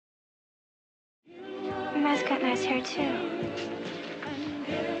Emma's got nice hair, too.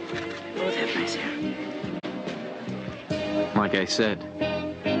 Both have nice hair. Like I said,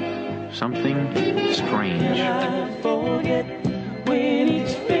 something strange. I forget when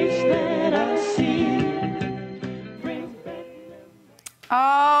each face that I see.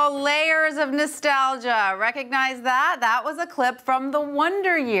 Oh, layers of nostalgia. Recognize that? That was a clip from The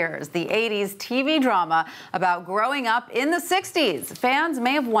Wonder Years, the 80s TV drama about growing up in the 60s. Fans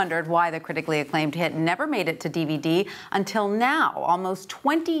may have wondered why the critically acclaimed hit never made it to DVD until now, almost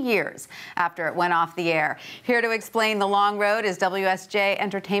 20 years after it went off the air. Here to explain the long road is WSJ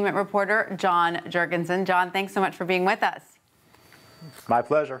entertainment reporter John Jurgensen. John, thanks so much for being with us. My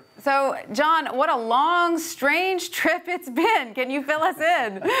pleasure. So, John, what a long, strange trip it's been. Can you fill us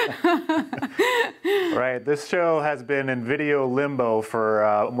in? Right. This show has been in video limbo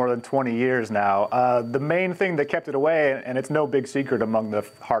for more than 20 years now. The main thing that kept it away, and it's no big secret among the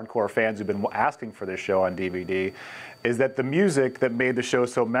hardcore fans who've been asking for this show on DVD, is that the music that made the show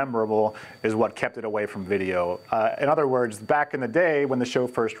so memorable is what kept it away from video. In other words, back in the day when the show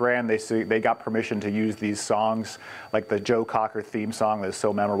first ran, they got permission to use these songs, like the Joe Cocker theme song that is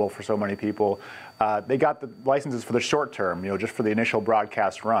so memorable for so many people. They got the licenses for the short term, just for the initial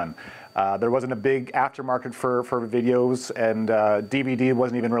broadcast run. There wasn't a big aftermarket for videos, and DVD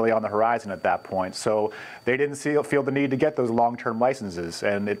wasn't even really on the horizon at that point. So they didn't feel the need to get those long-term licenses,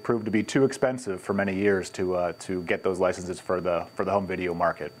 and it proved to be too expensive for many years to get those licenses for the home video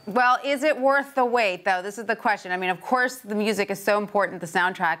market. Well, is it worth the wait, though? This is the question. I mean, of course, the music is so important. The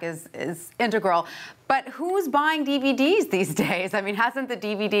soundtrack is integral. But who's buying DVDs these days? I mean, hasn't the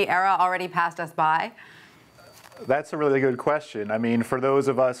DVD era already passed us by? That's a really good question. I mean, for those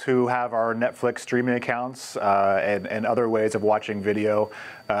of us who have our Netflix streaming accounts and other ways of watching video,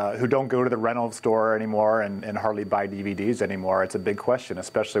 who don't go to the rental store anymore and hardly buy DVDs anymore, it's a big question,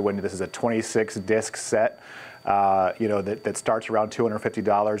 especially when this is a 26-disc set. That starts around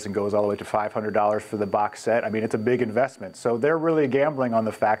 $250 and goes all the way to $500 for the box set. I mean, it's a big investment. So they're really gambling on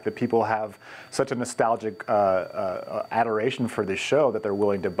the fact that people have such a nostalgic adoration for this show that they're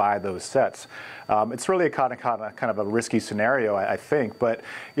willing to buy those sets. It's really a kind of a risky scenario, I think. But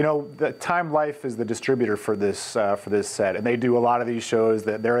the Time Life is the distributor for this set, and they do a lot of these shows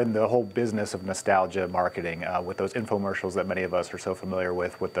that they're in the whole business of nostalgia marketing with those infomercials that many of us are so familiar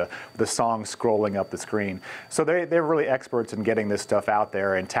with the song scrolling up the screen. So they're really experts in getting this stuff out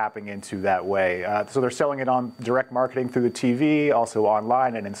there and tapping into that way. So they're selling it on direct marketing through the TV, also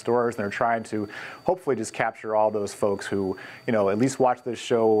online and in stores. And they're trying to hopefully just capture all those folks who, at least watched this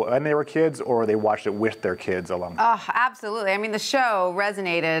show when they were kids, or they watched it with their kids along. Oh, absolutely. I mean, the show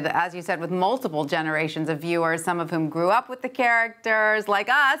resonated, as you said, with multiple generations of viewers, some of whom grew up with the characters, like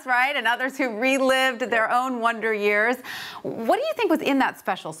us, right? And others who relived their own Wonder Years. What do you think was in that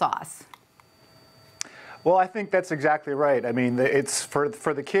special sauce? Well, I think that's exactly right. I mean, it's for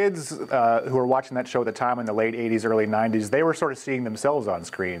the kids who were watching that show at the time in the late 80s, early 90s, they were sort of seeing themselves on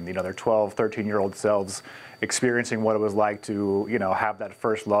screen, their 12, 13-year-old selves experiencing what it was like to, have that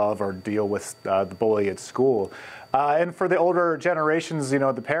first love or deal with the bully at school. And for the older generations,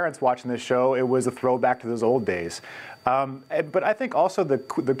 the parents watching this show, it was a throwback to those old days. But I think also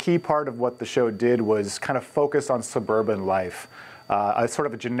the key part of what the show did was kind of focus on suburban life. A sort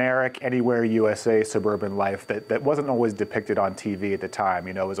of a generic anywhere USA suburban life that wasn't always depicted on TV at the time.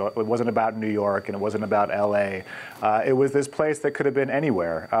 It wasn't about New York and it wasn't about LA. It was this place that could have been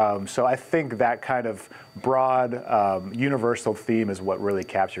anywhere. So I think that kind of broad, universal theme is what really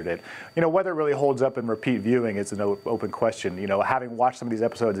captured it. Whether it really holds up in repeat viewing is an open question. Having watched some of these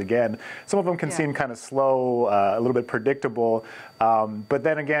episodes again, some of them can seem kind of slow, a little bit predictable. But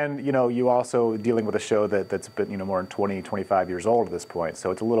then again, you also dealing with a show that's been, more than 20, 25 years old at this point.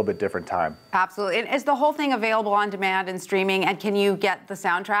 So it's a little bit different time. Absolutely. And is the whole thing available on demand and streaming? And can you get the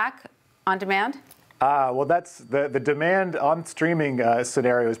soundtrack on demand? Well, that's the demand on streaming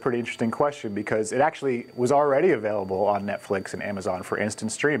scenario is a pretty interesting question, because it actually was already available on Netflix and Amazon for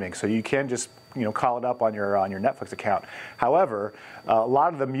instant streaming. So you can just call it up on your Netflix account. However, a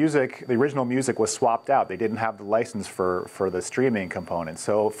lot of the music, the original music, was swapped out. They didn't have the license for the streaming component.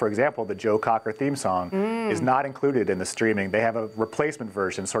 So, for example, the Joe Cocker theme song is not included in the streaming. They have a replacement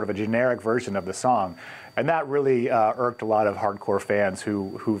version, sort of a generic version of the song. And that really irked a lot of hardcore fans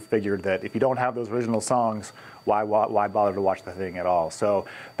who figured that if you don't have those original songs, why bother to watch the thing at all? So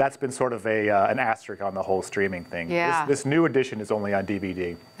that's been sort of an asterisk on the whole streaming thing. Yeah. This new edition is only on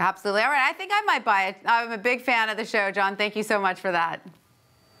DVD. Absolutely. All right, I think I might buy it. I'm a big fan of the show, John. Thank you so much for that.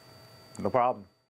 No problem.